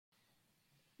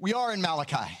We are in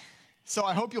Malachi, so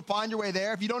I hope you'll find your way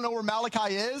there. If you don't know where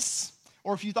Malachi is,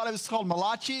 or if you thought it was called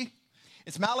Malachi,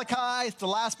 it's Malachi. It's the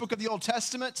last book of the Old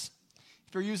Testament.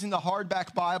 If you're using the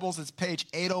hardback Bibles, it's page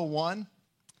 801,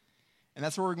 and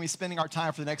that's where we're going to be spending our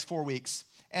time for the next 4 weeks.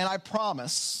 And I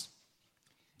promise,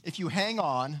 if you hang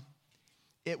on,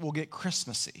 it will get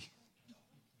Christmassy.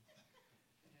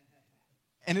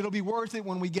 And it'll be worth it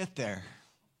when we get there,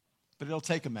 but it'll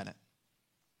take a minute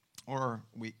or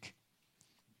a week.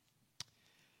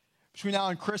 Between now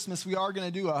and Christmas, we are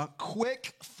going to do a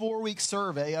quick 4-week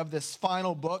survey of this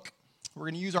final book. We're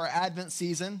going to use our Advent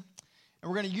season, and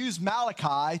we're going to use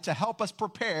Malachi to help us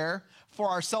prepare for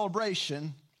our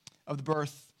celebration of the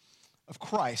birth of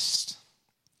Christ.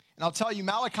 And I'll tell you,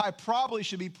 Malachi probably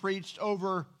should be preached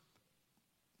over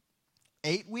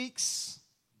 8 weeks,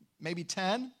 maybe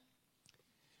 10.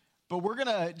 But we're going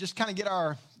to just kind of get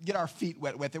our feet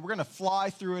wet with it. We're going to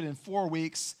fly through it in 4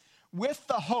 weeks with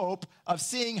the hope of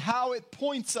seeing how it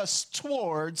points us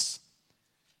towards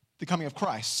the coming of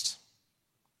Christ.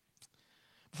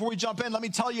 Before we jump in, let me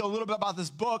tell you a little bit about this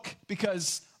book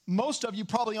because most of you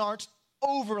probably aren't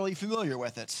overly familiar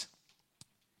with it.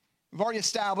 We've already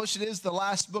established it is the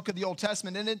last book of the Old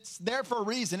Testament, and it's there for a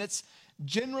reason. It's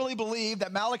generally believed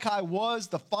that Malachi was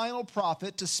the final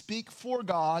prophet to speak for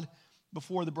God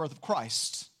before the birth of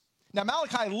Christ. Now,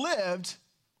 Malachi lived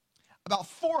about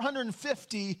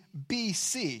 450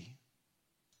 BC.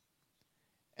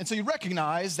 And so you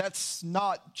recognize that's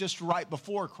not just right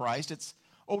before Christ. It's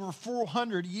over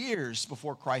 400 years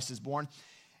before Christ is born.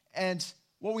 And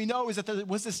what we know is that there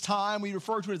was this time, we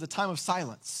refer to it as the time of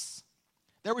silence.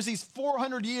 There was these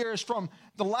 400 years from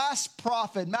the last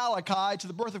prophet, Malachi, to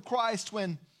the birth of Christ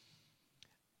when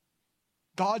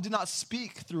God did not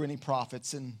speak through any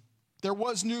prophets and there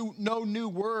was no new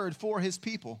word for his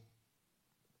people.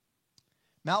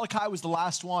 Malachi was the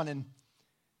last one, and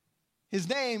his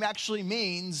name actually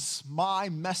means my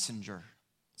messenger.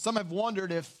 Some have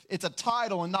wondered if it's a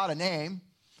title and not a name.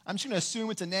 I'm just going to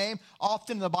assume it's a name.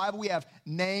 Often in the Bible, we have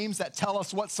names that tell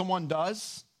us what someone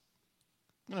does.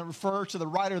 I'm going to refer to the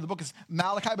writer of the book as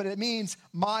Malachi, but it means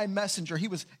my messenger. He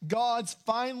was God's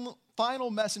final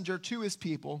messenger to his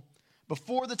people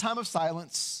before the time of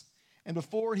silence and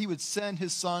before he would send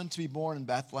his son to be born in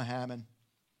Bethlehem. And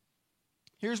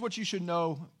here's what you should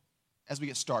know as we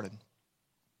get started.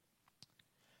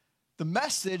 The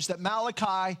message that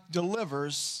Malachi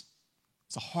delivers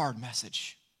is a hard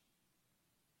message.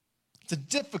 It's a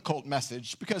difficult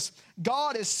message because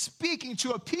God is speaking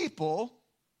to a people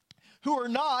who are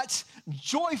not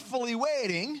joyfully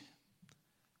waiting,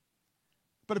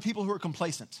 but a people who are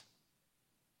complacent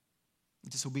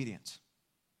and disobedient.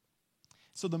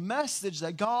 So the message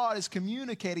that God is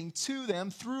communicating to them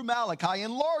through Malachi,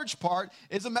 in large part,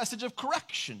 is a message of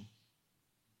correction.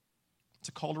 It's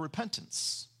a call to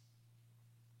repentance.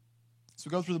 So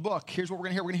we go through the book. Here's what we're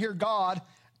going to hear. We're going to hear God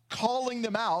calling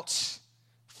them out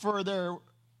for their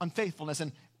unfaithfulness.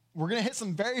 And we're going to hit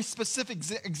some very specific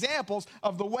examples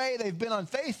of the way they've been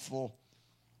unfaithful.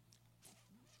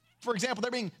 For example,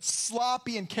 they're being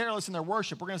sloppy and careless in their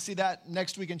worship. We're going to see that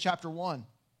next week in chapter 1.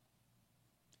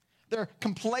 They're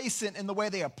complacent in the way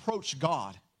they approach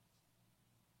God.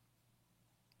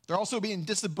 They're also being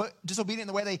disobedient in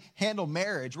the way they handle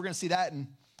marriage. We're going to see that in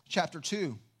chapter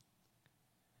 2.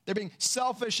 They're being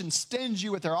selfish and stingy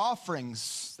with their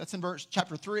offerings. That's in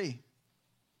chapter 3.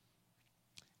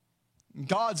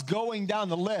 God's going down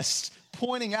the list,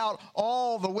 pointing out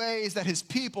all the ways that his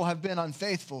people have been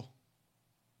unfaithful,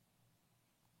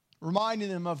 reminding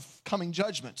them of coming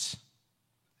judgment,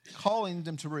 calling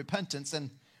them to repentance.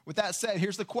 And with that said,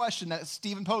 here's the question that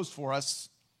Stephen posed for us.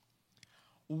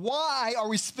 Why are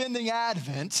we spending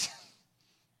Advent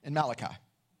in Malachi?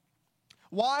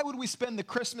 Why would we spend the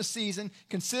Christmas season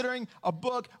considering a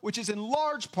book which is in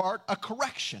large part a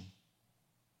correction?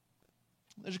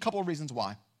 There's a couple of reasons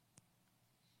why.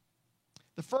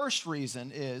 The first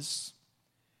reason is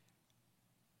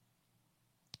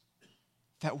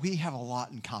that we have a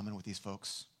lot in common with these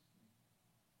folks.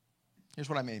 Here's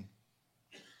what I mean.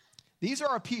 These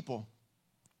are a people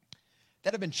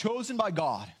that have been chosen by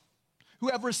God, who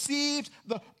have received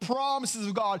the promises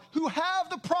of God, who have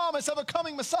the promise of a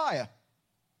coming Messiah.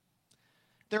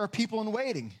 There are people in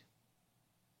waiting.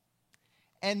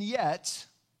 And yet,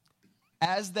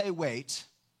 as they wait,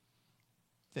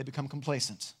 they become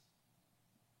complacent.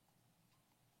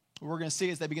 What we're going to see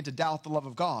is they begin to doubt the love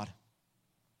of God.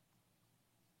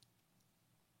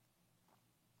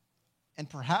 And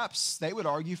perhaps they would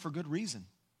argue for good reason.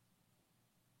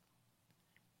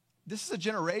 This is a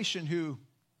generation who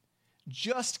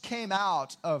just came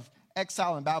out of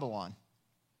exile in Babylon.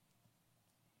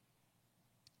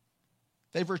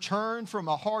 They've returned from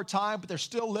a hard time, but they're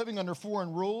still living under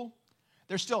foreign rule.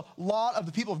 There's still a lot of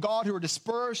the people of God who are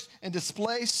dispersed and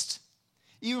displaced.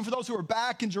 Even for those who are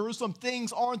back in Jerusalem,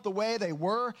 things aren't the way they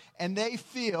were, and they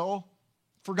feel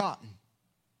forgotten.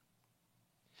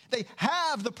 They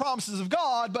have the promises of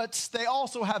God, but they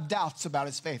also have doubts about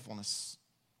his faithfulness.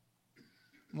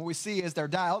 And what we see is their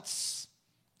doubts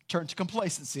turn to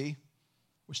complacency,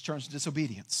 which turns to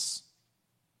disobedience.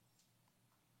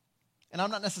 And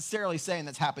I'm not necessarily saying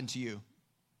that's happened to you.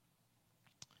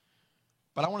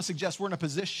 But I want to suggest we're in a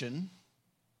position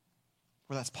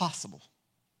where that's possible.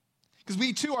 Because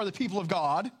we too are the people of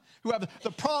God who have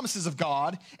the promises of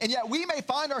God, and yet we may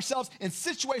find ourselves in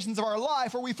situations of our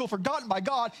life where we feel forgotten by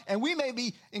God, and we may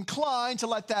be inclined to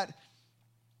let that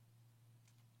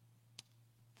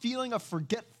feeling of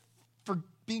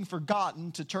being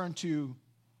forgotten to turn to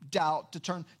doubt, to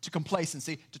turn to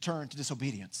complacency, to turn to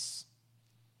disobedience.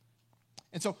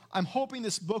 And so I'm hoping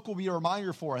this book will be a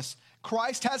reminder for us.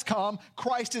 Christ has come.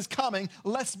 Christ is coming.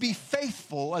 Let's be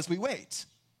faithful as we wait.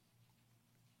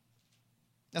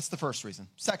 That's the first reason.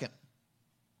 Second,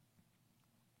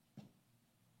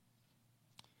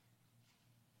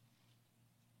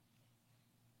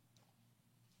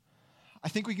 I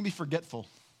think we can be forgetful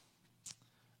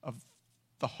of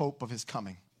the hope of his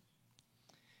coming.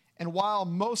 And while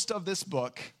most of this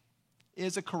book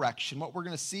is a correction, what we're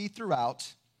going to see throughout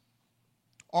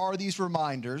are these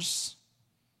reminders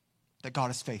that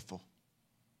God is faithful.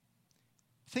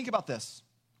 Think about this.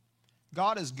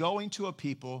 God is going to a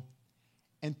people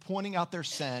and pointing out their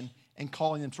sin and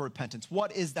calling them to repentance.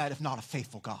 What is that if not a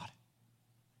faithful God?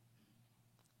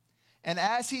 And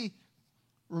as he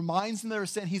reminds them of their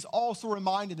sin, he's also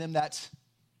reminding them that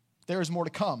there is more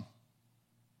to come.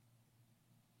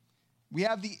 We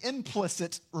have the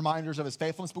implicit reminders of his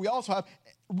faithfulness, but we also have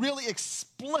really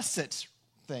explicit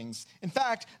things. In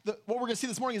fact, what we're going to see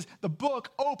this morning is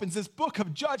this book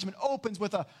of judgment opens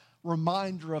with a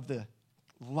reminder of the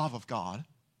love of God.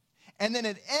 And then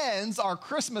it ends, our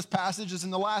Christmas passages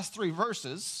in the last 3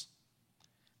 verses,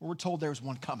 where we're told there's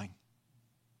one coming.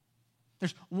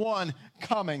 There's one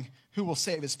coming who will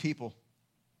save his people.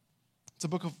 It's a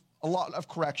book of a lot of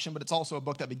correction, but it's also a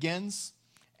book that begins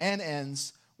and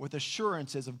ends with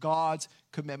assurances of God's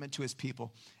commitment to his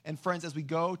people. And friends, as we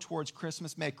go towards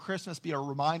Christmas, may Christmas be a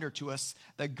reminder to us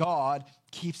that God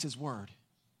keeps his word.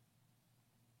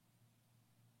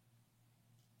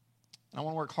 And I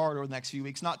want to work hard over the next few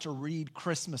weeks, not to read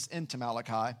Christmas into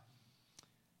Malachi,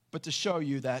 but to show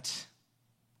you that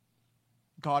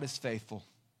God is faithful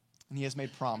and he has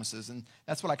made promises. And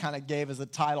that's what I kind of gave as a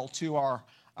title to our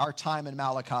time in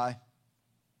Malachi.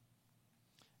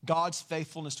 God's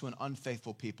faithfulness to an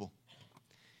unfaithful people.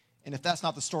 And if that's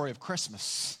not the story of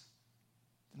Christmas,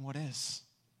 then what is?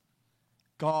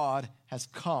 God has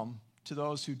come to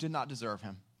those who did not deserve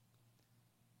him.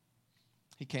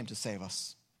 He came to save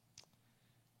us.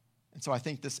 And so I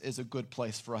think this is a good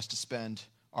place for us to spend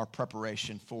our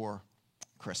preparation for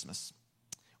Christmas.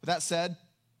 With that said,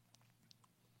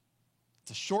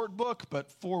 it's a short book,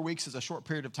 but 4 weeks is a short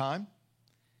period of time.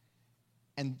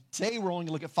 And today we're only going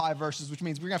to look at 5 verses, which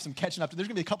means we're going to have some catching up to. There's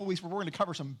going to be a couple weeks where we're going to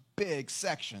cover some big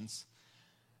sections.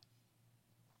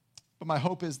 But my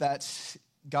hope is that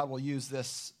God will use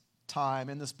this time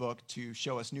in this book to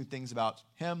show us new things about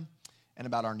him and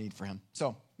about our need for him.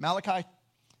 So, Malachi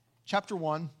chapter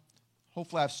 1.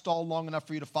 Hopefully I've stalled long enough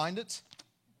for you to find it.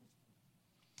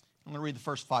 I'm going to read the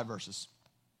first 5 verses.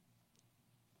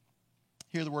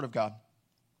 Hear the word of God.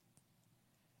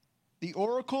 The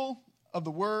oracle of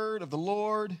the word of the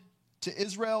Lord to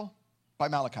Israel by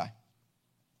Malachi.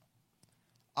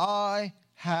 I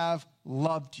have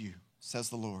loved you, says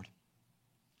the Lord.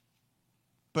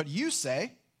 But you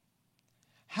say,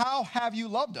 how have you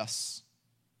loved us?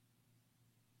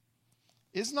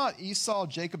 Is not Esau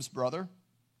Jacob's brother,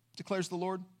 declares the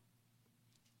Lord?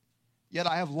 Yet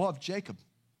I have loved Jacob,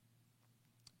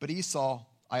 but Esau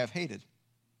I have hated.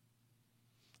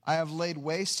 I have laid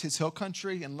waste his hill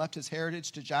country and left his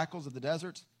heritage to jackals of the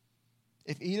desert.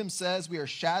 If Edom says, we are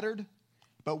shattered,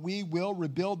 but we will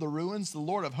rebuild the ruins, the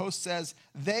Lord of hosts says,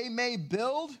 they may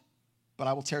build, but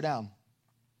I will tear down.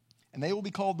 And they will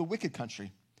be called the wicked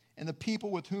country, and the people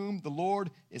with whom the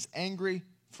Lord is angry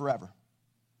forever.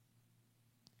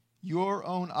 Your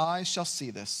own eyes shall see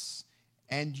this,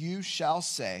 and you shall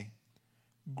say,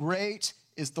 great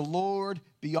is the Lord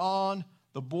beyond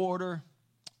the border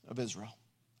of Israel.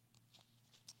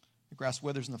 The grass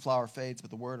withers and the flower fades, but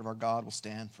the word of our God will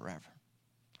stand forever.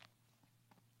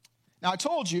 Now, I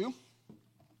told you,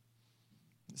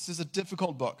 this is a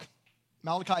difficult book.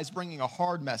 Malachi is bringing a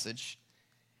hard message.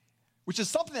 which is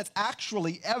something that's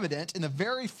actually evident in the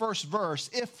very first verse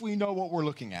if we know what we're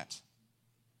looking at.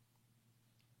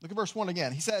 Look at verse 1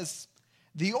 again. He says,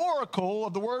 the oracle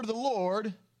of the word of the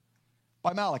Lord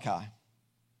by Malachi.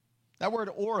 That word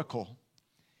oracle,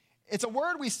 it's a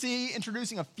word we see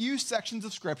introducing a few sections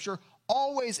of Scripture,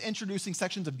 always introducing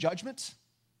sections of judgment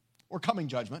or coming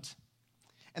judgment.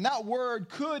 And that word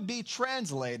could be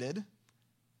translated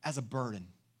as a burden.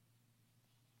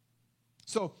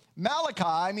 So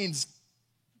Malachi means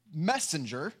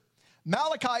messenger.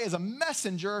 Malachi is a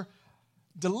messenger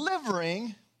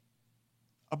delivering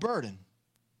a burden.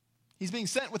 He's being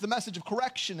sent with a message of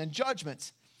correction and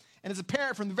judgment. And it's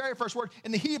apparent from the very first word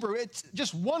in the Hebrew, it's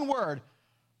just one word,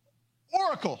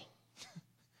 oracle.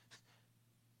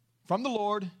 From the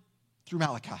Lord through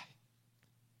Malachi.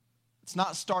 It's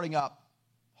not starting up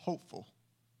hopeful.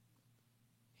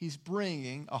 He's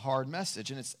bringing a hard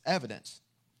message, and it's evident.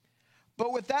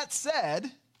 But with that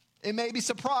said, it may be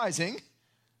surprising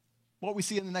what we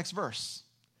see in the next verse.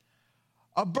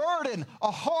 A burden,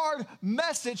 a hard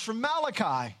message from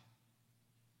Malachi.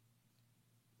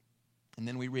 And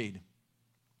then we read,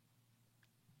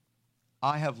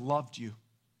 I have loved you,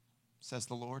 says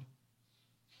the Lord.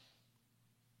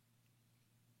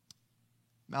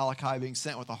 Malachi being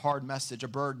sent with a hard message, a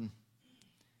burden.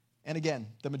 And again,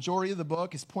 the majority of the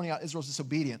book is pointing out Israel's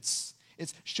disobedience.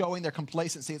 It's showing their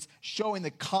complacency. It's showing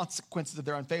the consequences of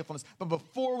their unfaithfulness. But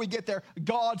before we get there,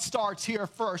 God starts here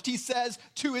first. He says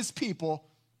to his people,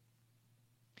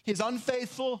 his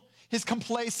unfaithful, his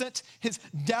complacent, his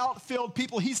doubt-filled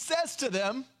people, he says to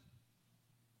them,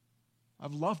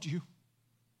 I've loved you.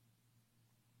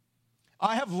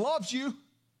 I have loved you.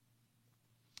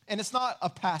 And it's not a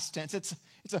past tense. It's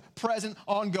a present,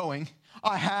 ongoing.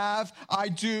 I have, I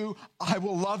do, I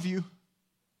will love you.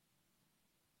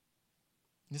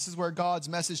 This is where God's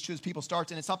message to his people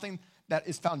starts, and it's something that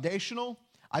is foundational.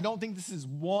 I don't think this is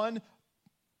one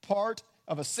part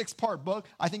of a 6-part book.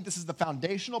 I think this is the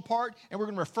foundational part, and we're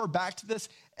going to refer back to this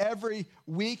every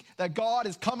week, that God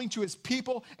is coming to his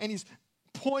people, and he's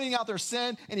pointing out their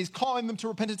sin, and he's calling them to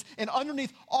repentance. And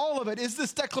underneath all of it is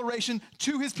this declaration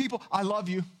to his people, I love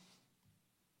you.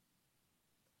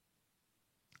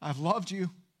 I've loved you.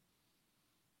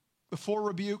 Before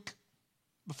rebuke,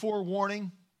 before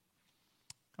warning,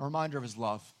 a reminder of his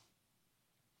love.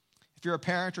 If you're a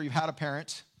parent or you've had a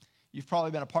parent, you've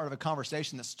probably been a part of a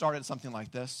conversation that started something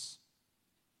like this,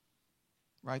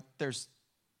 right? There's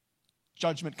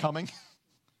judgment coming.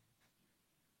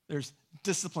 There's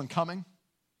discipline coming.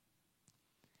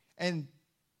 And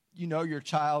you know your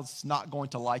child's not going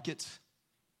to like it.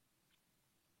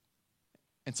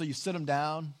 And so you sit them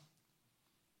down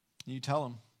and you tell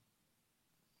them,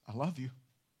 I love you.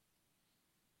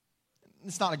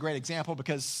 It's not a great example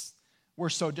because we're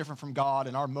so different from God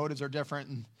and our motives are different,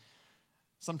 and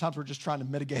sometimes we're just trying to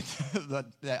mitigate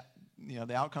the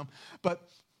outcome. But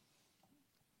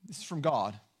this is from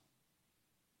God.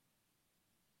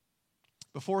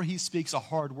 Before he speaks a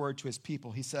hard word to his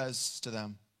people, he says to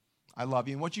them, I love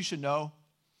you. And what you should know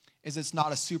is it's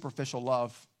not a superficial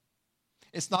love.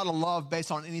 It's not a love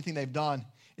based on anything they've done.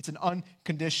 It's an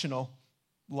unconditional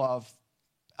love,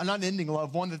 an unending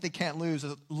love, one that they can't lose,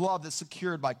 a love that's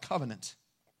secured by covenant.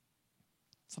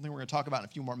 Something we're going to talk about in a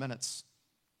few more minutes.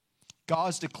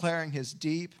 God's declaring his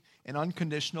deep and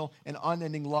unconditional and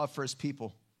unending love for his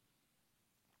people.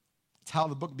 It's how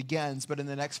the book begins, but in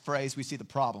the next phrase, we see the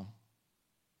problem.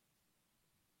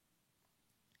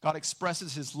 God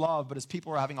expresses his love, but his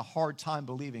people are having a hard time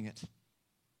believing it.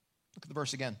 Look at the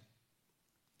verse again.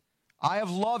 I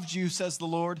have loved you, says the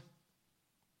Lord.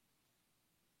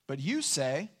 But you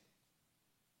say,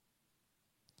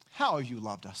 how have you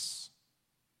loved us?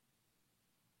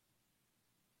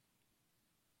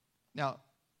 Now,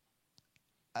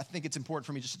 I think it's important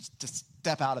for me just to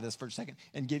step out of this for a second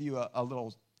and give you a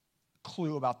little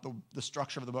clue about the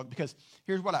structure of the book, because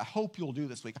here's what I hope you'll do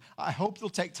this week. I hope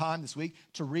you'll take time this week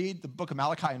to read the book of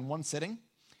Malachi in one sitting,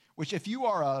 which if you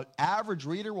are an average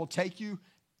reader will take you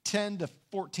 10 to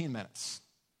 14 minutes.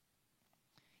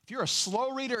 If you're a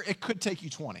slow reader, it could take you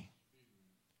 20.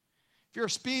 If you're a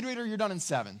speed reader, you're done in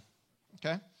 7,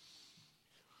 okay?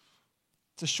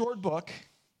 It's a short book,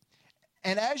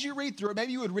 and as you read through it,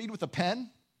 maybe you would read with a pen,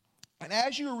 and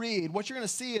as you read, what you're going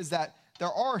to see is that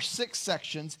there are 6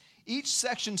 sections. Each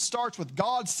section starts with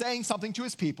God saying something to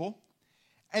his people,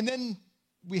 and then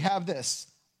we have this,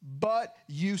 but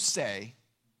you say,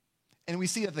 and we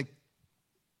see that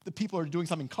the people are doing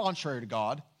something contrary to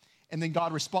God, and then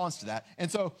God responds to that. And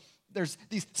so there's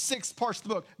these 6 parts of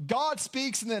the book. God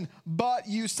speaks, and then, but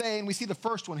you say, and we see the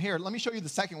first one here. Let me show you the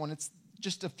second one. It's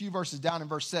just a few verses down in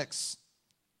verse 6.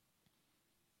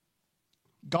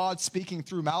 God speaking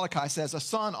through Malachi says, a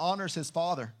son honors his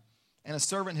father and a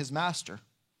servant his master.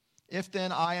 If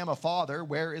then I am a father,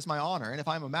 where is my honor? And if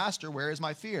I am a master, where is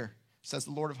my fear? Says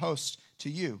the Lord of hosts to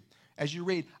you. As you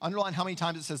read, underline how many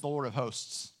times it says the Lord of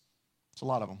hosts. It's a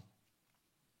lot of them.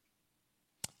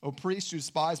 O priests who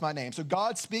despise my name. So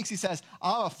God speaks, he says,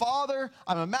 I'm a father,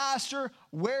 I'm a master,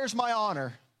 where's my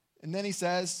honor? And then he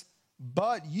says,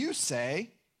 but you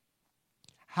say,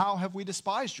 how have we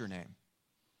despised your name?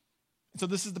 So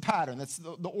this is the pattern. That's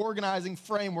the organizing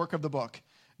framework of the book.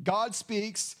 God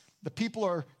speaks, the people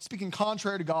are speaking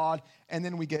contrary to God, and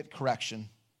then we get correction.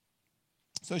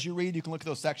 So as you read, you can look at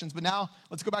those sections. But now,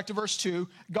 let's go back to verse 2.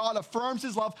 God affirms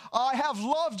his love. I have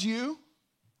loved you,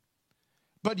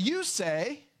 but you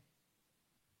say,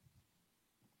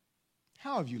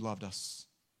 how have you loved us?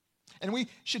 And we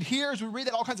should hear, as we read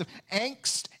that, all kinds of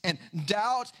angst and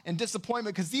doubt and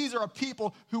disappointment, because these are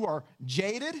people who are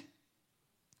jaded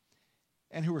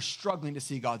and who are struggling to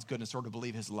see God's goodness or to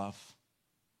believe his love.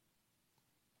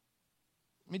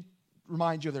 Let me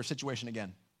remind you of their situation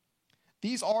again.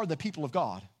 These are the people of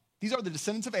God. These are the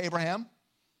descendants of Abraham.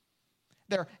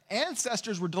 Their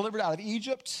ancestors were delivered out of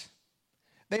Egypt.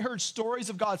 They heard stories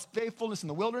of God's faithfulness in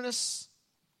the wilderness.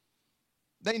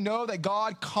 They know that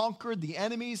God conquered the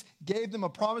enemies, gave them a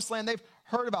promised land. They've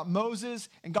heard about Moses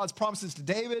and God's promises to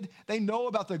David. They know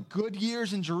about the good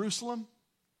years in Jerusalem.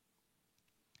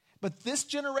 But this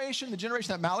generation, the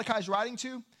generation that Malachi is writing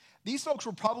to, these folks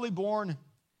were probably born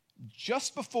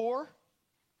just before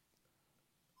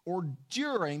or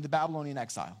during the Babylonian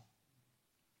exile.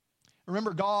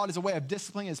 Remember, God, as a way of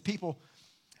disciplining his people,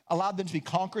 allowed them to be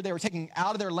conquered. They were taken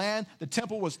out of their land. The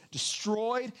temple was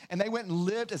destroyed, and they went and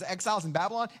lived as exiles in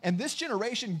Babylon. And this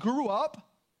generation grew up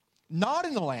not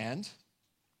in the land,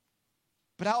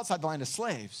 but outside the land as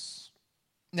slaves.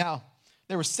 Now,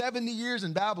 there were 70 years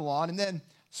in Babylon, and then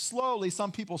slowly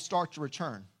some people start to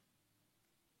return.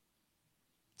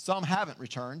 Some haven't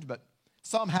returned, but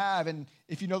some have. And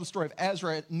if you know the story of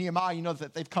Ezra and Nehemiah, you know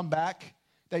that they've come back.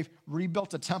 They've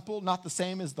rebuilt a temple, not the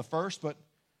same as the first, but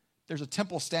there's a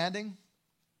temple standing.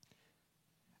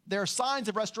 There are signs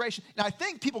of restoration. And I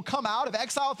think people come out of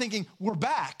exile thinking, we're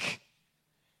back.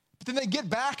 But then they get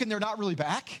back and they're not really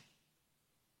back.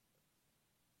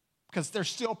 Because there's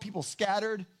still people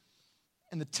scattered,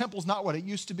 and the temple's not what it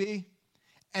used to be.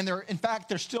 And in fact,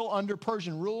 they're still under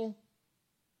Persian rule.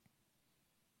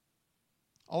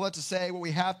 All that to say, what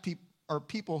we have are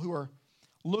people who are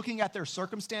looking at their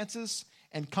circumstances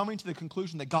and coming to the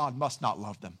conclusion that God must not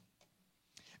love them.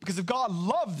 Because if God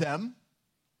loved them,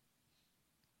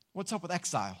 what's up with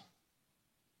exile?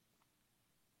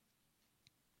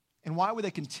 And why would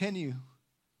they continue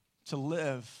to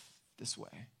live this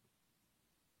way?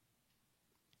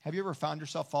 Have you ever found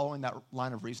yourself following that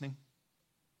line of reasoning?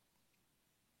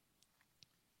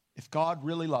 If God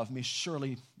really loved me,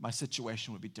 surely my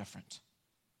situation would be different.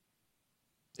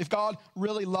 If God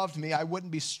really loved me, I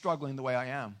wouldn't be struggling the way I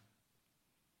am.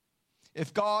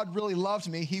 If God really loved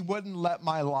me, he wouldn't let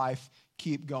my life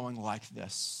keep going like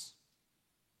this.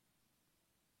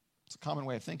 It's a common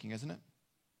way of thinking, isn't it?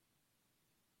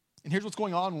 And here's what's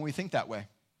going on when we think that way.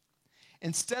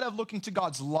 Instead of looking to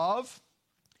God's love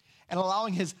and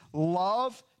allowing his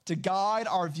love to guide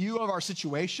our view of our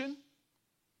situation,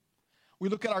 we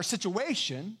look at our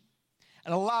situation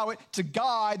and allow it to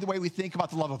guide the way we think about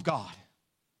the love of God.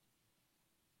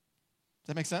 Does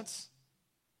that make sense?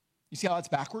 You see how that's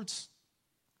backwards?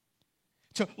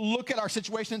 To look at our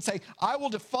situation and say, I will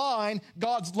define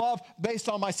God's love based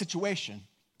on my situation.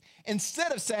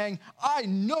 Instead of saying, I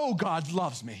know God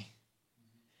loves me.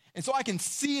 And so I can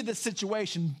see the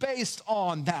situation based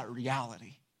on that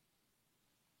reality.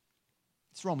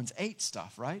 It's Romans 8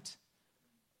 stuff, right?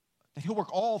 That he'll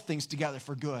work all things together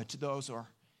for good to those who are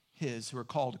his, who are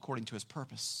called according to his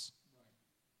purpose.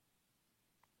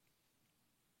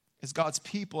 As God's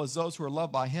people, as those who are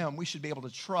loved by him, we should be able to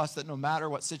trust that no matter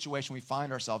what situation we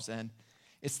find ourselves in,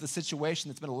 it's the situation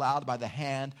that's been allowed by the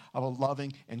hand of a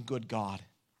loving and good God.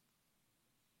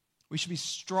 We should be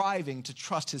striving to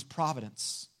trust his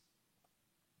providence.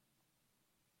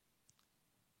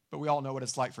 But we all know what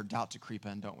it's like for doubt to creep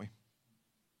in, don't we?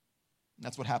 And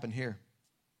that's what happened here.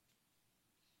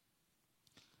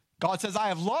 God says, I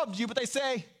have loved you, but they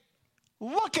say,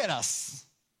 look at us.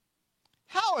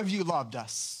 How have you loved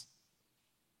us?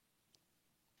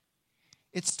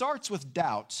 It starts with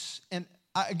doubt. And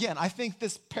again, I think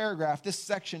this paragraph, this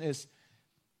section is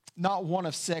not one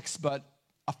of 6, but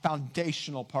a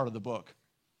foundational part of the book.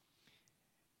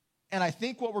 And I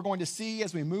think what we're going to see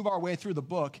as we move our way through the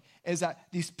book is that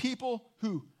these people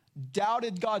who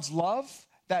doubted God's love,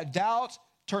 that doubt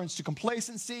turns to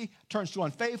complacency, turns to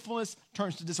unfaithfulness,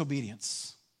 turns to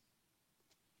disobedience.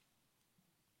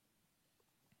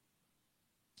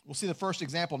 We'll see the first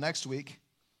example next week,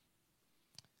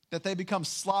 that they become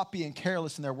sloppy and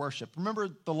careless in their worship. Remember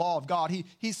the law of God.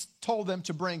 He's told them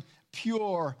to bring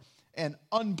pure and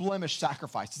unblemished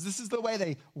sacrifices. This is the way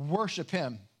they worship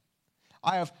him.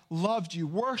 I have loved you.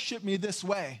 Worship me this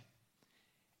way.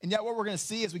 And yet what we're going to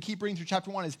see as we keep reading through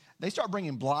chapter 1 is they start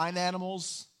bringing blind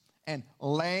animals and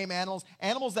lame animals,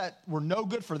 animals that were no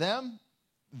good for them.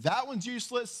 That one's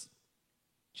useless.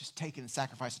 Just take it and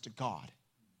sacrifice it to God,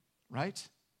 right?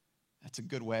 That's a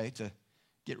good way to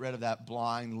get rid of that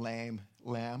blind, lame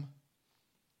lamb.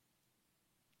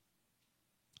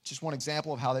 Just one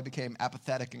example of how they became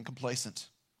apathetic and complacent.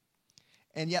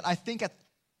 And yet I think at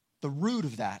the root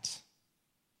of that,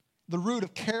 the root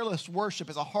of careless worship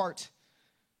is a heart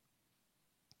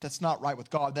that's not right with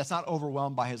God, that's not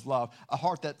overwhelmed by his love, a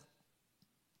heart that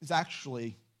is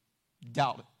actually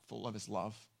doubtful of his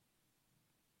love.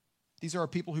 These are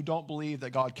people who don't believe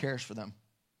that God cares for them.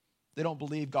 They don't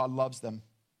believe God loves them.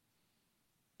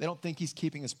 They don't think he's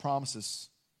keeping his promises.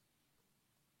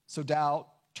 So doubt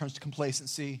turns to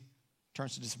complacency,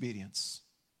 turns to disobedience.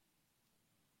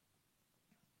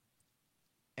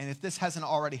 And if this hasn't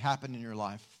already happened in your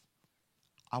life,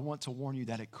 I want to warn you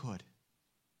that it could.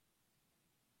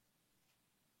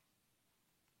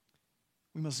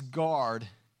 We must guard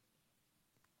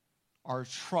our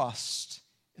trust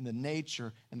in the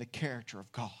nature and the character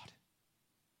of God.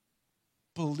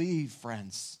 Believe,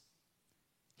 friends,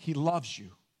 he loves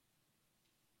you.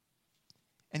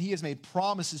 And he has made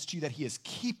promises to you that he is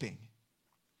keeping.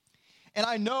 And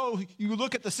I know you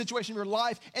look at the situation of your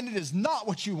life and it is not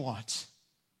what you want.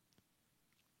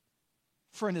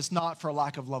 Friend, it's not for a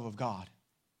lack of love of God.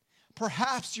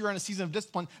 Perhaps you're in a season of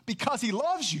discipline because he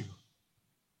loves you.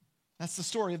 That's the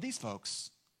story of these folks.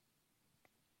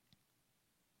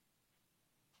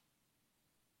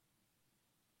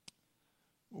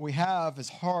 What we have is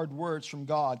hard words from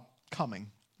God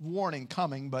coming, warning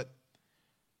coming, but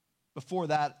before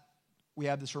that, we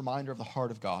have this reminder of the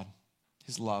heart of God,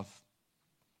 his love.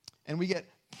 And we get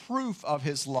proof of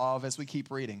his love as we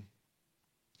keep reading.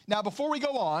 Now, before we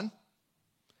go on,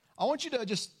 I want you to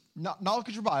just not look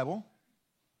at your Bible.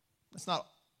 That's not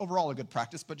overall a good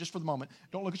practice, but just for the moment,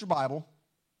 don't look at your Bible.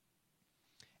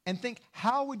 And think,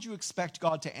 how would you expect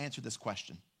God to answer this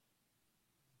question?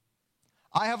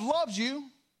 I have loved you.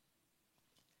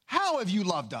 How have you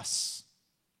loved us?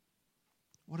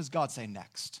 What does God say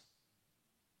next?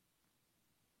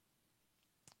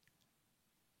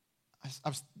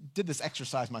 I did this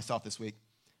exercise myself this week.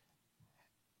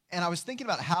 And I was thinking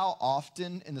about how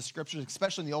often in the scriptures,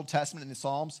 especially in the Old Testament and the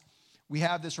Psalms, we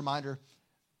have this reminder,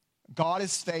 God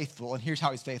is faithful, and here's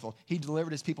how he's faithful. He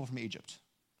delivered his people from Egypt,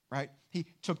 right? He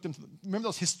took them, remember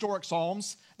those historic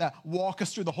Psalms that walk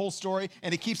us through the whole story,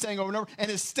 and it keeps saying over and over, and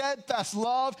his steadfast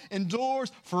love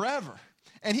endures forever.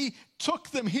 And he took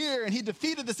them here, and he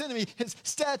defeated this enemy. His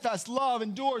steadfast love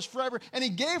endures forever. And he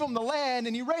gave them the land,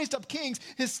 and he raised up kings.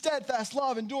 His steadfast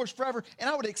love endures forever. And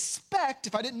I would expect,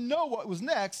 if I didn't know what was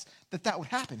next, that that would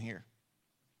happen here.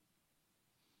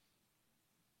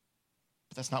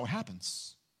 But that's not what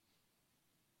happens.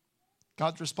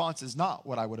 God's response is not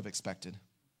what I would have expected.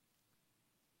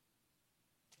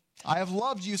 I have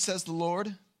loved you, says the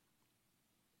Lord.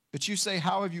 But you say,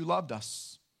 how have you loved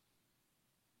us?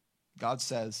 God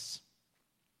says,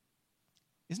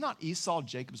 is not Esau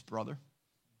Jacob's brother?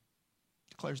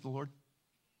 Declares the Lord.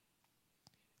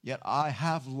 Yet I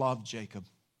have loved Jacob,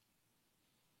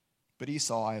 but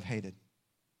Esau I have hated.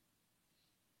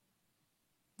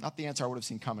 Not the answer I would have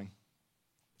seen coming.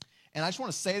 And I just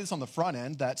want to say this on the front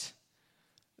end, that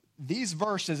these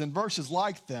verses and verses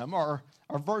like them are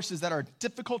verses that are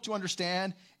difficult to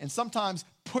understand and sometimes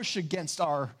push against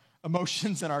our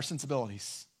emotions and our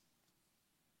sensibilities.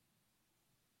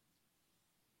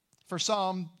 For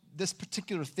some, this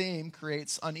particular theme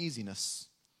creates uneasiness.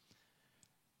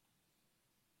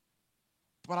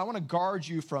 But I want to guard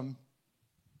you from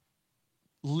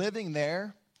living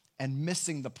there and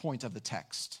missing the point of the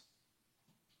text.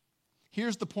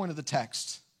 Here's the point of the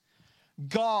text.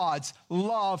 God's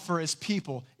love for his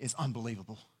people is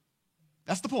unbelievable.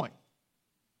 That's the point.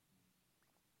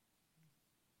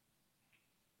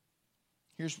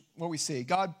 Here's what we see.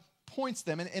 God points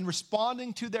them, in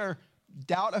responding to their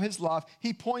doubt of his love,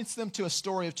 he points them to a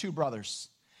story of two brothers.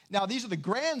 Now, these are the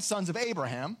grandsons of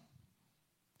Abraham,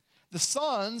 the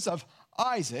sons of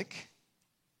Isaac.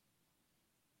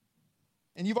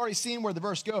 And you've already seen where the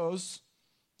verse goes.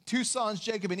 Two sons,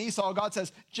 Jacob and Esau. God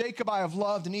says, Jacob I have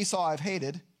loved and Esau I have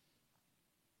hated.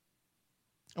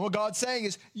 And what God's saying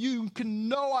is, you can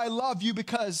know I love you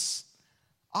because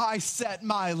I set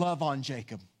my love on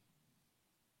Jacob.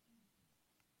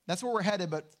 That's where we're headed,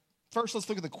 but first let's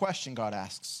look at the question God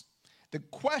asks. The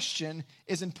question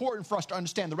is important for us to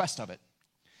understand the rest of it.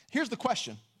 Here's the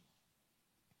question.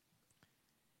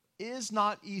 Is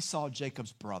not Esau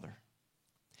Jacob's brother?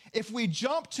 If we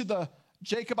jump to the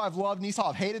Jacob I've loved and Esau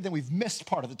I've hated, then we've missed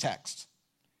part of the text.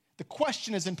 The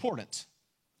question is important.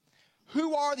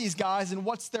 Who are these guys and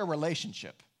what's their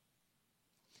relationship?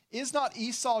 Is not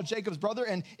Esau Jacob's brother?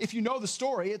 And if you know the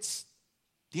story,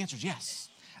 the answer is yes.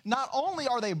 Not only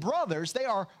are they brothers, they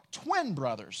are twin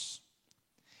brothers.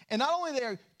 And not only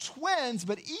are they twins,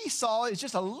 but Esau is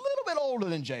just a little bit older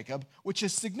than Jacob, which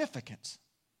is significant.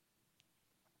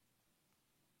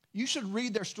 You should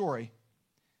read their story.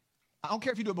 I don't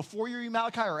care if you do it before you read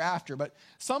Malachi or after, but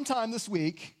sometime this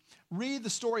week, read the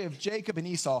story of Jacob and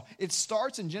Esau. It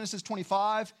starts in Genesis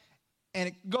 25, and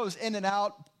it goes in and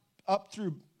out up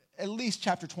through at least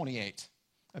chapter 28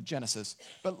 of Genesis.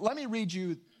 But let me read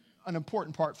you an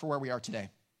important part for where we are today.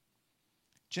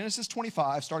 Genesis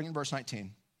 25, starting in verse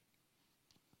 19.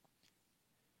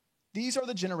 These are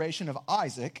the generation of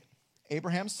Isaac,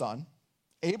 Abraham's son.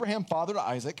 Abraham fathered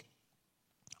Isaac.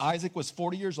 Isaac was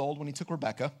 40 years old when he took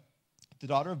Rebekah, the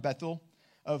daughter of Bethuel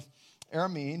of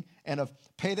Aramean, and of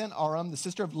Padan Aram, the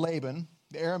sister of Laban,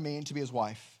 the Aramean, to be his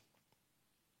wife.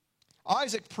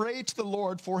 Isaac prayed to the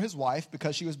Lord for his wife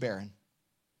because she was barren.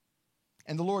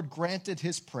 And the Lord granted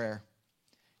his prayer,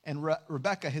 and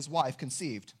Rebekah, his wife,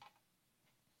 conceived.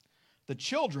 The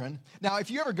children, now if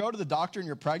you ever go to the doctor and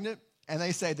you're pregnant, and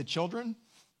they say the children,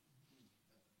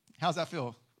 how's that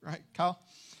feel, right, Kyle?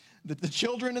 The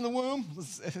children in the womb,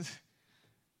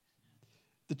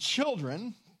 the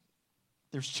children,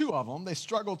 there's two of them, they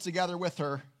struggled together with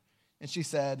her, and she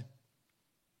said,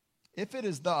 if it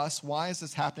is thus, why is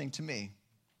this happening to me?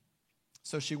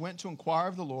 So she went to inquire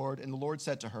of the Lord, and the Lord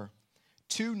said to her,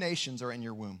 2 nations are in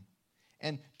your womb,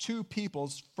 and 2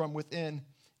 peoples from within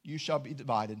you shall be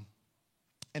divided,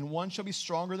 and one shall be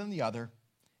stronger than the other,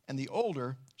 and the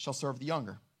older shall serve the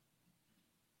younger.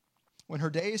 When her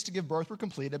days to give birth were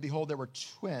completed, behold, there were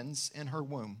twins in her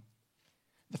womb.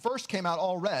 The first came out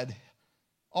all red,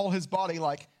 all his body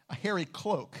like a hairy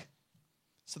cloak.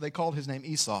 So they called his name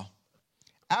Esau.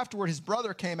 Afterward, his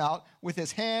brother came out with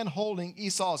his hand holding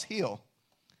Esau's heel.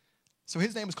 So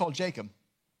his name was called Jacob.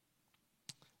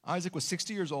 Isaac was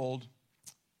 60 years old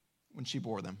when she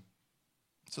bore them.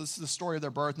 So this is the story of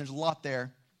their birth, and there's a lot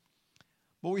there.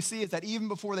 What we see is that even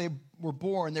before they were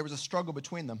born, there was a struggle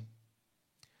between them.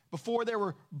 Before they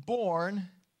were born,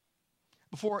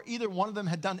 before either one of them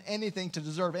had done anything to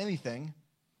deserve anything,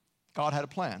 God had a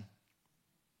plan.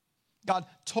 God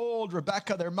told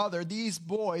Rebekah, their mother, these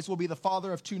boys will be the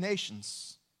father of 2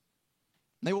 nations.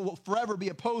 They will forever be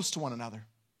opposed to one another.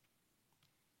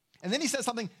 And then he says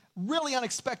something really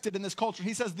unexpected in this culture.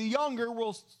 He says the younger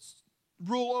will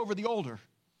rule over the older,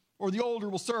 or the older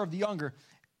will serve the younger.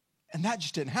 And that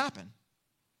just didn't happen.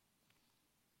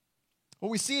 What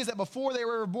we see is that before they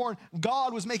were born,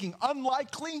 God was making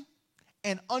unlikely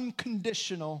and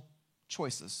unconditional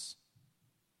choices.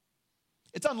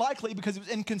 It's unlikely because it was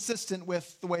inconsistent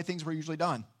with the way things were usually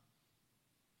done.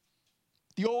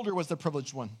 The older was the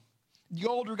privileged one. The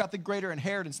older got the greater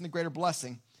inheritance and the greater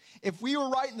blessing. If we were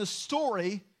writing the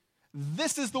story,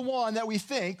 this is the one that we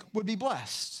think would be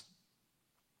blessed.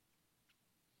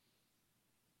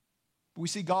 But we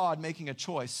see God making a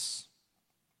choice,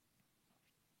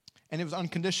 and it was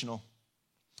unconditional.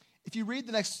 If you read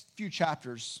the next few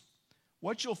chapters,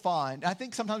 what you'll find, I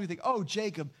think sometimes we think, oh,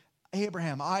 Jacob,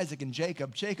 Abraham, Isaac, and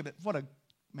Jacob, what a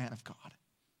man of God.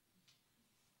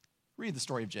 Read the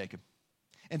story of Jacob.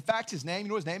 In fact, his name, you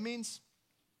know what his name means?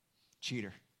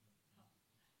 Cheater.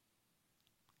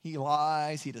 He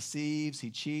lies, he deceives, he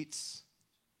cheats.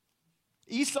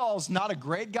 Esau's not a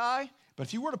great guy, but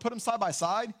if you were to put them side by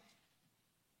side,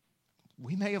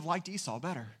 we may have liked Esau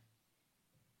better.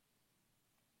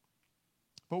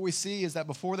 What we see is that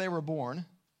before they were born,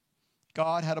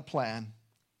 God had a plan,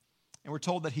 and we're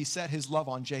told that he set his love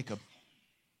on Jacob.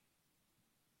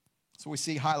 So we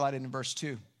see highlighted in verse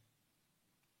 2.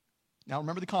 Now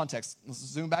remember the context. Let's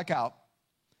zoom back out.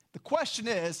 The question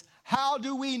is, how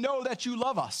do we know that you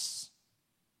love us?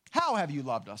 How have you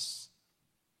loved us?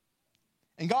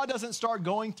 And God doesn't start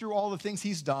going through all the things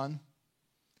he's done,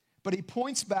 but he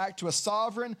points back to a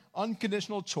sovereign,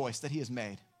 unconditional choice that he has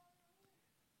made.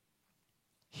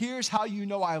 Here's how you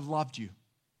know I have loved you.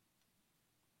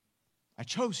 I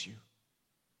chose you.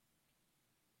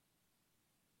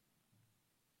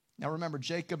 Now remember,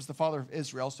 Jacob's the father of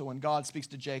Israel, so when God speaks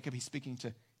to Jacob, he's speaking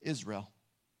to Israel.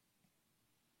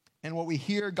 And what we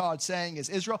hear God saying is,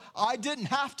 Israel, I didn't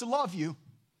have to love you.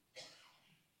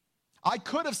 I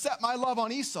could have set my love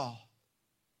on Esau,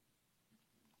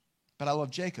 but I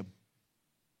love Jacob.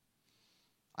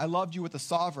 I loved you with a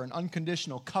sovereign,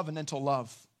 unconditional, covenantal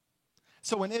love.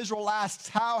 So when Israel asks,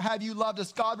 how have you loved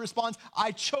us? God responds,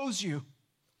 I chose you.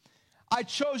 I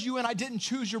chose you and I didn't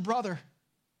choose your brother.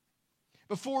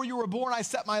 Before you were born, I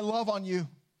set my love on you.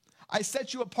 I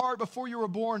set you apart before you were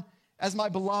born as my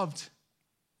beloved.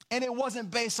 And it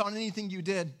wasn't based on anything you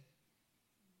did.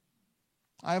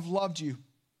 I have loved you.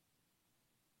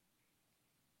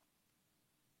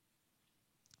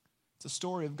 It's a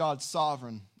story of God's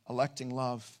sovereign, electing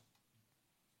love.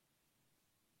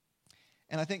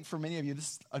 And I think for many of you,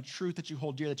 this is a truth that you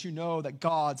hold dear, that you know that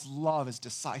God's love is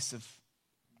decisive.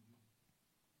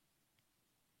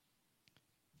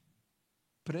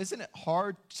 But isn't it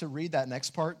hard to read that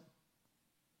next part?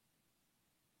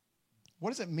 What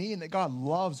does it mean that God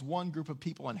loves one group of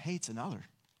people and hates another?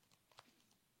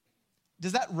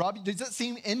 Does that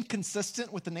seem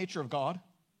inconsistent with the nature of God?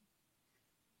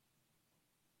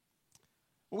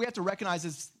 What we have to recognize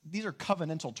is these are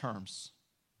covenantal terms.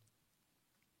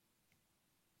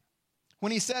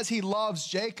 When he says he loves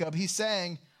Jacob, he's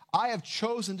saying, I have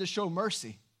chosen to show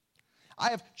mercy. I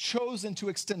have chosen to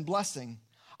extend blessing.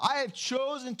 I have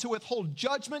chosen to withhold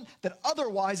judgment that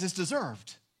otherwise is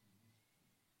deserved.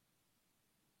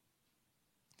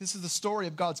 This is the story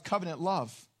of God's covenant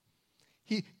love.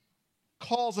 He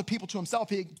calls the people to himself.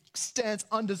 He extends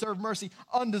undeserved mercy,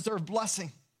 undeserved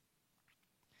blessing.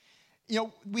 You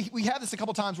know, we had this a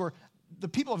couple times where the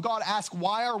people of God ask,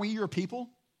 why are we your people?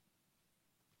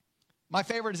 My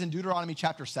favorite is in Deuteronomy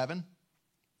chapter 7.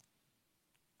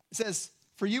 It says,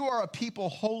 for you are a people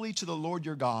holy to the Lord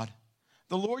your God.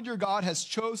 The Lord your God has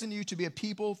chosen you to be a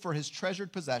people for his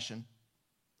treasured possession.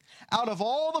 Out of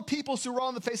all the peoples who are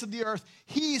on the face of the earth,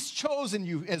 he's chosen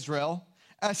you, Israel,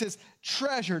 as his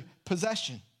treasured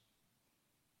possession.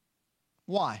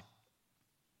 Why?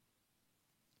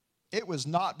 It was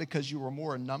not because you were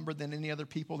more in number than any other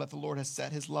people that the Lord has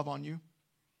set his love on you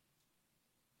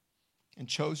and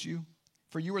chose you,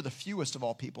 for you are the fewest of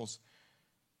all peoples.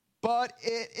 But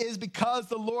it is because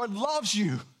the Lord loves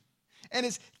you and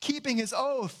is keeping his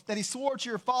oath that he swore to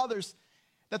your fathers,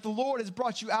 that the Lord has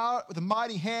brought you out with a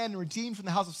mighty hand and redeemed from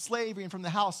the house of slavery and from the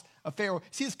house of Pharaoh.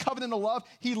 See his covenant of love?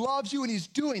 He loves you and he's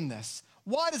doing this.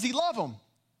 Why does he love them?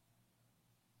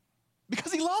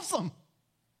 Because he loves them.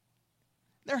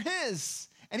 They're his.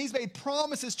 And he's made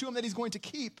promises to them that he's going to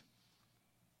keep.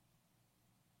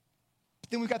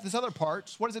 But then we've got this other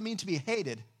part. What does it mean to be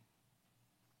hated?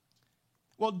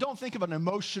 Well, don't think of an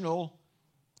emotional,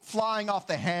 flying off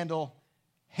the handle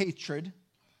hatred.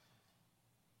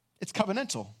 It's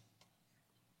covenantal.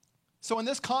 So in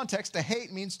this context, to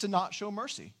hate means to not show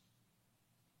mercy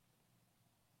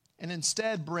and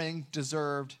instead bring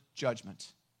deserved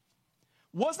judgment.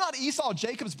 Was not Esau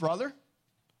Jacob's brother?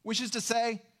 Which is to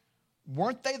say,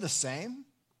 weren't they the same?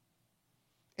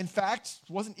 In fact,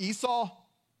 wasn't Esau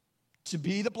to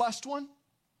be the blessed one?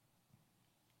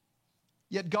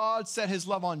 Yet God set his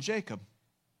love on Jacob.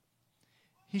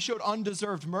 He showed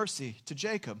undeserved mercy to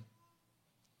Jacob.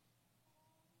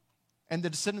 And the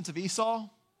descendants of Esau,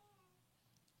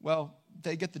 well,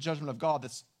 they get the judgment of God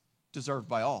that's deserved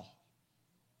by all.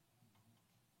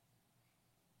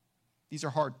 These are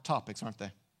hard topics, aren't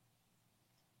they?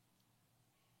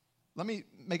 Let me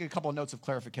make a couple of notes of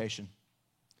clarification.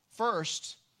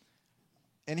 First,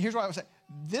 and here's what I would say,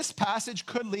 this passage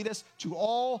could lead us to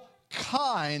all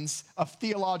kinds of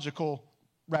theological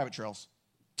rabbit trails.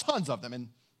 Tons of them, and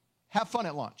have fun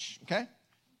at lunch, okay?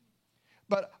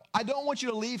 But I don't want you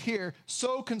to leave here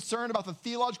so concerned about the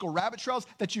theological rabbit trails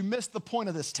that you miss the point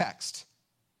of this text.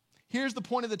 Here's the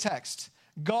point of the text.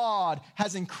 God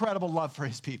has incredible love for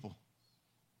his people.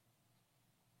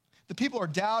 The people are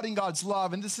doubting God's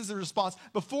love, and this is the response.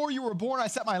 Before you were born, I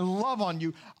set my love on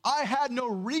you. I had no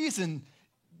reason.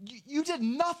 You did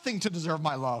nothing to deserve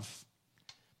my love.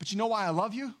 But you know why I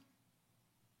love you?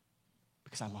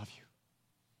 Because I love you.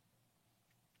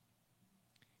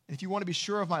 And if you want to be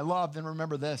sure of my love, then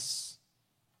remember this.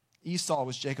 Esau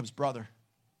was Jacob's brother.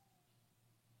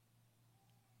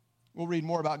 We'll read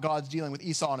more about God's dealing with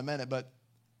Esau in a minute, but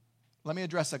let me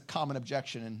address a common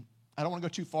objection. And I don't want to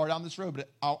go too far down this road, but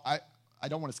I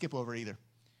don't want to skip over it either.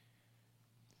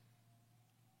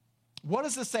 What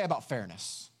does this say about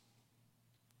fairness?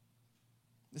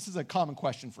 This is a common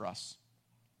question for us.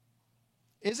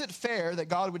 Is it fair that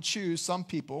God would choose some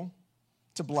people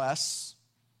to bless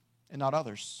and not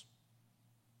others?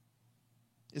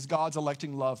 Is God's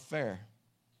electing love fair?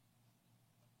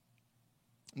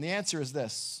 And the answer is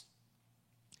this.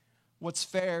 what's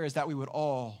fair is that we would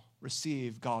all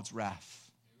receive God's wrath.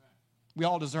 We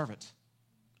all deserve it.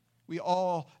 We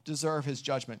all deserve his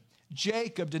judgment.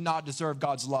 Jacob did not deserve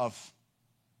God's love.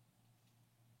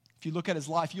 If you look at his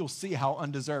life, you'll see how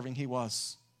undeserving he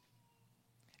was.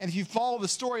 And if you follow the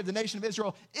story of the nation of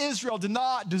Israel, Israel did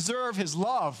not deserve his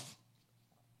love.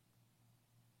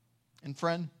 And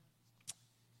friend,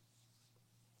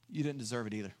 you didn't deserve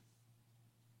it either.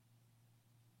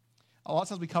 A lot of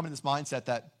times we come in this mindset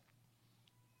that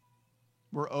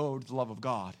we're owed the love of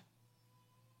God.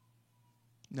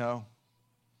 No,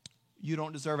 you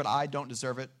don't deserve it. I don't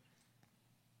deserve it.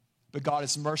 But God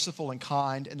is merciful and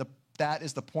kind, and that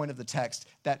is the point of the text,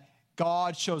 that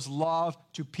God shows love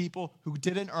to people who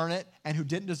didn't earn it and who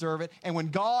didn't deserve it. And when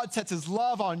God sets his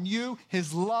love on you,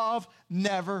 his love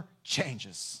never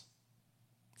changes.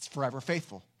 It's forever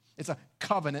faithful. It's a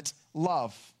covenant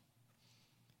love.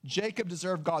 Jacob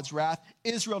deserved God's wrath.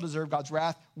 Israel deserved God's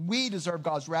wrath. We deserve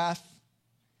God's wrath.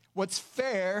 What's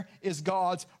fair is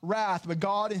God's wrath, but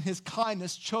God in his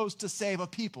kindness chose to save a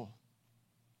people.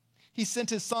 He sent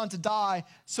his son to die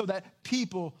so that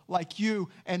people like you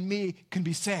and me can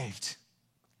be saved.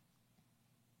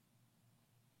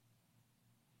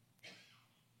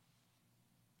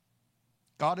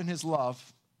 God in his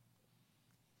love,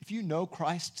 if you know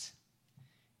Christ,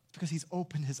 it's because he's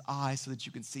opened his eyes so that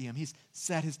you can see him. He's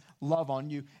set his love on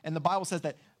you. And the Bible says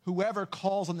that whoever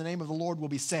calls on the name of the Lord will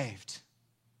be saved.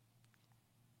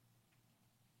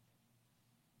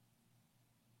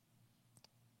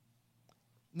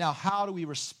 Now, how do we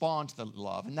respond to the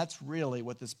love? And that's really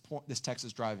what this text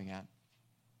is driving at.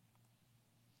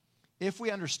 If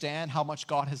we understand how much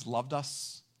God has loved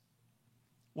us,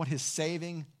 what his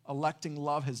saving, electing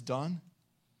love has done,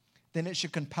 then it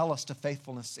should compel us to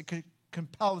faithfulness. It could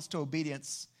compel us to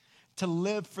obedience, to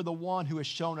live for the one who has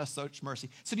shown us such mercy.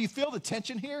 So do you feel the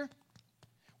tension here?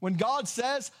 When God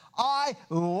says, I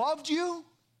loved you,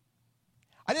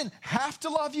 I didn't have to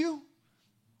love you.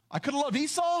 I could have loved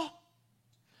Esau,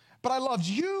 but I loved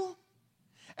you,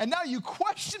 and now you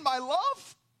question my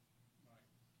love?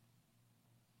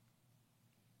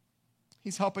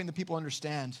 He's helping the people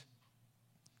understand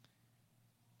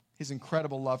his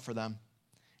incredible love for them.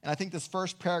 And I think this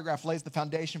first paragraph lays the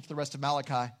foundation for the rest of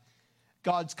Malachi.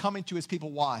 God's coming to his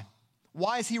people. Why?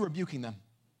 Why is he rebuking them?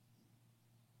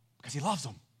 Because he loves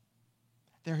them.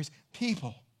 They're his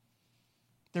people.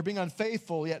 They're being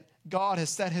unfaithful, yet God has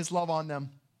set his love on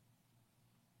them.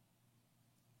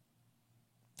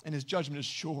 And his judgment is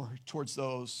sure towards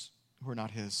those who are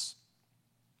not his.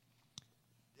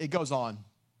 It goes on.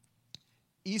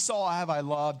 Esau have I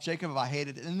loved, Jacob have I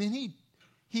hated. And then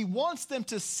he wants them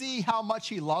to see how much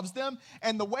he loves them.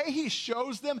 And the way he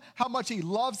shows them how much he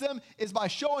loves them is by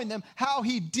showing them how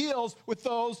he deals with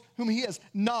those whom he has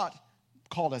not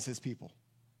called as his people.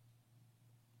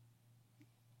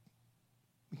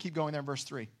 We keep going there in verse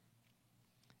 3.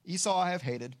 Esau I have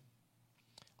hated.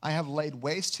 I have laid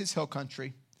waste his hill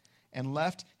country and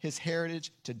left his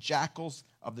heritage to jackals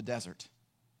of the desert.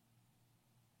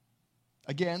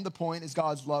 Again, the point is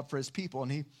God's love for his people, and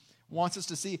he wants us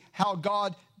to see how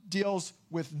God deals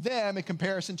with them in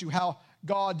comparison to how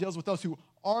God deals with those who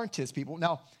aren't his people.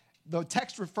 Now, the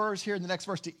text refers here in the next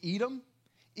verse to Edom.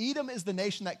 Edom is the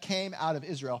nation that came out of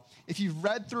Israel. If you've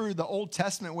read through the Old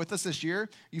Testament with us this year,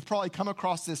 you've probably come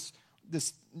across this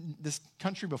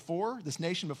country before, this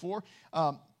nation before.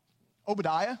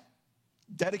 Obadiah,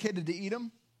 dedicated to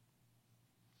Edom.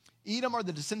 Edom are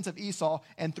the descendants of Esau,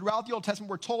 and throughout the Old Testament,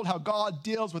 we're told how God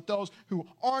deals with those who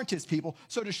aren't his people.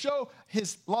 So to show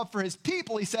his love for his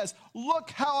people, he says, look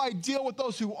how I deal with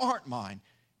those who aren't mine.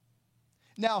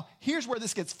 Now, here's where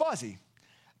this gets fuzzy.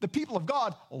 The people of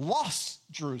God lost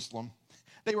Jerusalem.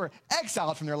 They were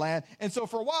exiled from their land, and so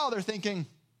for a while they're thinking,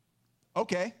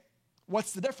 okay,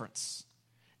 what's the difference?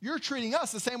 You're treating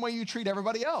us the same way you treat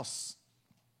everybody else.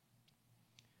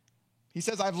 He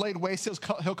says, I've laid waste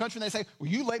hill country. And they say, well,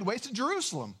 you laid waste to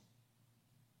Jerusalem.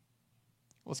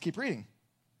 Let's keep reading.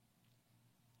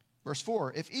 Verse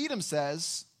 4, if Edom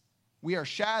says, we are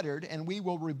shattered and we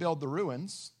will rebuild the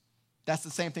ruins, that's the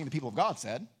same thing the people of God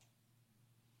said.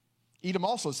 Edom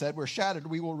also said, we're shattered,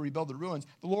 we will rebuild the ruins.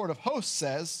 The Lord of hosts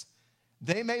says,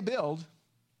 they may build,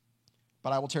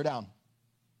 but I will tear down.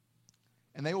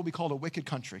 And they will be called a wicked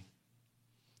country,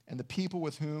 and the people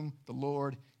with whom the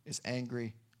Lord is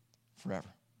angry forever.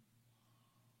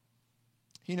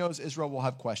 He knows Israel will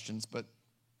have questions, but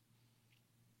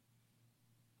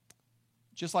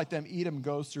just like them, Edom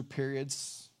goes through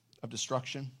periods of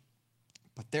destruction,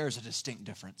 but there's a distinct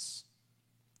difference.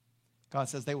 God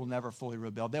says they will never fully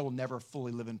rebuild. They will never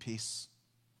fully live in peace.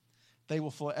 They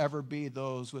will forever be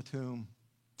those with whom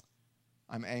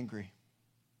I'm angry.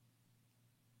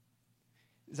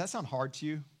 Does that sound hard to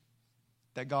you?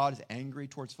 That God is angry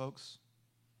towards folks?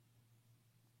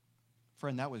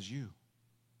 Friend, that was you.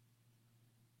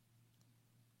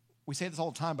 We say this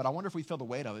all the time, but I wonder if we feel the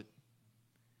weight of it.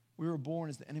 We were born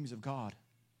as the enemies of God.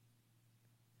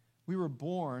 We were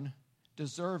born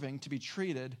deserving to be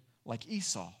treated like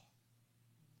Esau.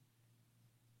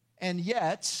 And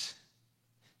yet,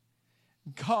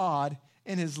 God,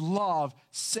 in his love,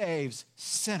 saves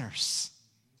sinners.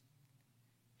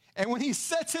 And when he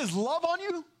sets his love on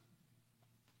you,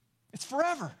 it's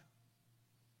forever.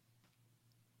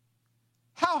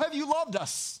 How have you loved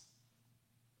us?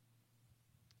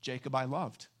 Jacob I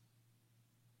loved.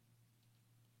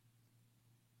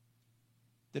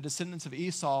 The descendants of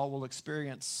Esau will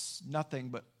experience nothing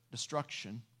but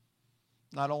destruction,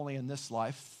 not only in this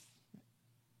life,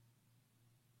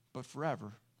 but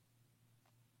forever.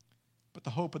 But the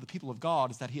hope of the people of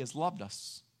God is that he has loved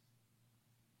us.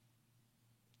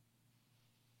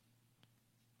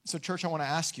 So, church, I want to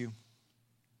ask you,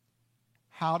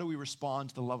 how do we respond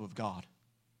to the love of God?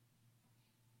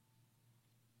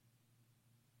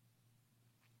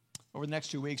 Over the next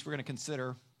 2 weeks, we're going to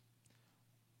consider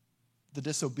the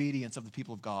disobedience of the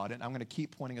people of God, and I'm going to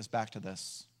keep pointing us back to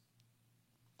this.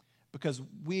 Because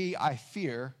we, I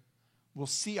fear, will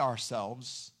see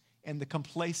ourselves in the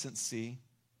complacency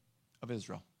of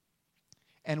Israel.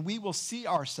 And we will see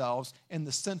ourselves in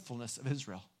the sinfulness of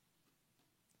Israel.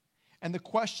 And the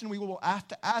question we will have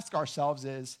to ask ourselves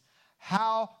is,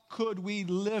 how could we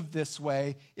live this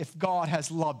way if God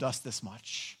has loved us this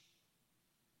much?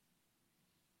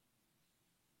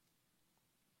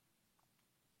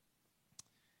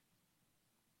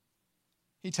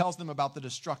 He tells them about the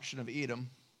destruction of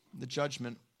Edom, the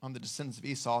judgment on the descendants of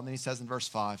Esau, and then he says in verse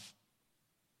 5,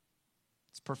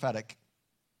 it's prophetic.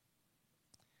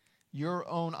 Your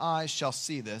own eyes shall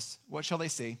see this. What shall they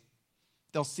see?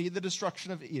 They'll see the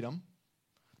destruction of Edom.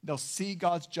 They'll see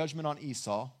God's judgment on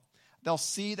Esau. They'll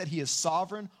see that he is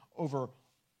sovereign over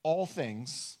all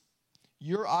things.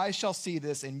 Your eyes shall see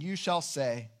this, and you shall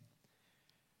say,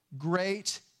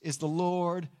 great is the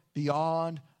Lord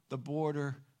beyond the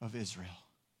border of Israel.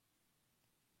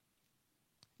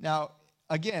 Now,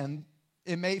 again,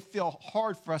 it may feel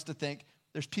hard for us to think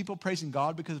there's people praising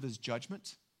God because of his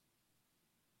judgment.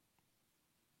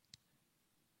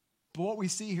 But what we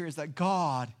see here is that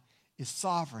God is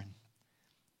sovereign.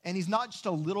 And he's not just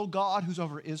a little God who's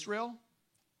over Israel.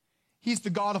 He's the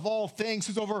God of all things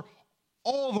who's over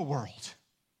all the world.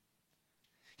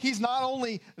 He's not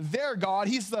only their God,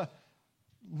 he's the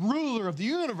ruler of the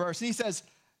universe. And he says,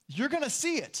 you're going to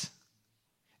see it.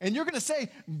 And you're going to say,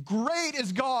 great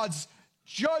is God's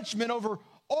judgment over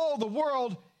all the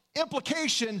world.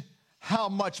 Implication, how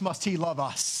much must he love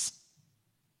us?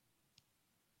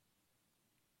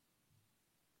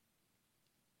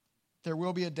 There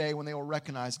will be a day when they will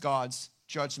recognize God's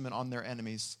judgment on their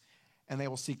enemies, and they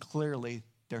will see clearly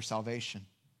their salvation.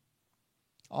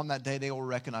 On that day, they will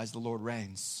recognize the Lord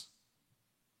reigns.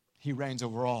 He reigns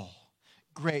over all.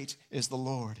 Great is the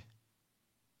Lord.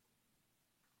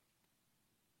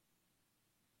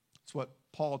 It's what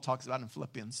Paul talks about in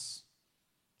Philippians.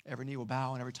 Every knee will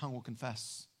bow and every tongue will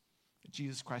confess that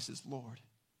Jesus Christ is Lord,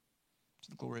 to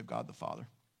the glory of God the Father.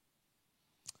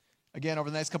 Again, over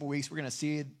the next couple of weeks, we're going to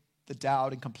see the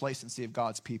doubt and complacency of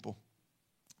God's people,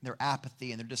 their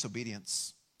apathy and their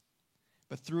disobedience.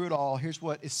 But through it all, here's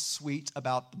what is sweet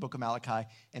about the book of Malachi,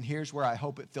 and here's where I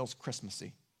hope it feels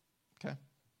Christmassy. Okay?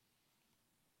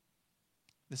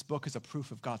 This book is a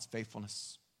proof of God's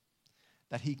faithfulness,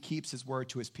 that he keeps his word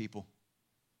to his people.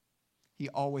 He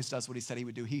always does what he said he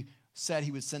would do. He said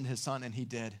he would send his son, and he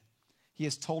did. He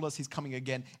has told us he's coming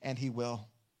again, and he will.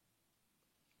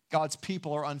 God's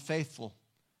people are unfaithful,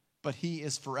 but he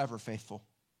is forever faithful.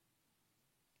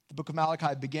 The book of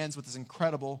Malachi begins with this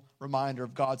incredible reminder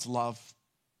of God's love.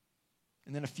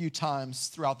 And then a few times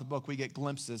throughout the book, we get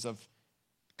glimpses of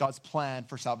God's plan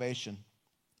for salvation.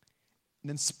 And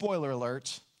then, spoiler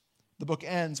alert, the book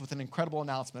ends with an incredible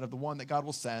announcement of the one that God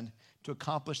will send to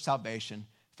accomplish salvation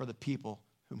for the people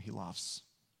whom he loves.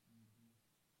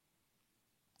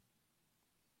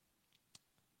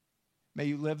 May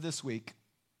you live this week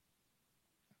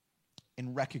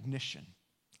in recognition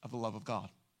of the love of God.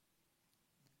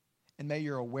 And may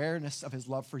your awareness of his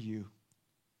love for you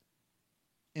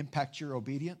impact your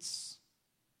obedience.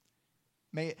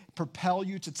 May it propel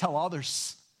you to tell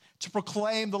others, to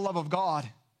proclaim the love of God,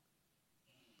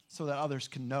 so that others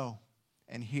can know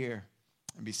and hear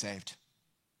and be saved.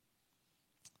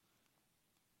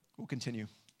 We'll continue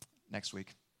next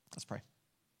week. Let's pray.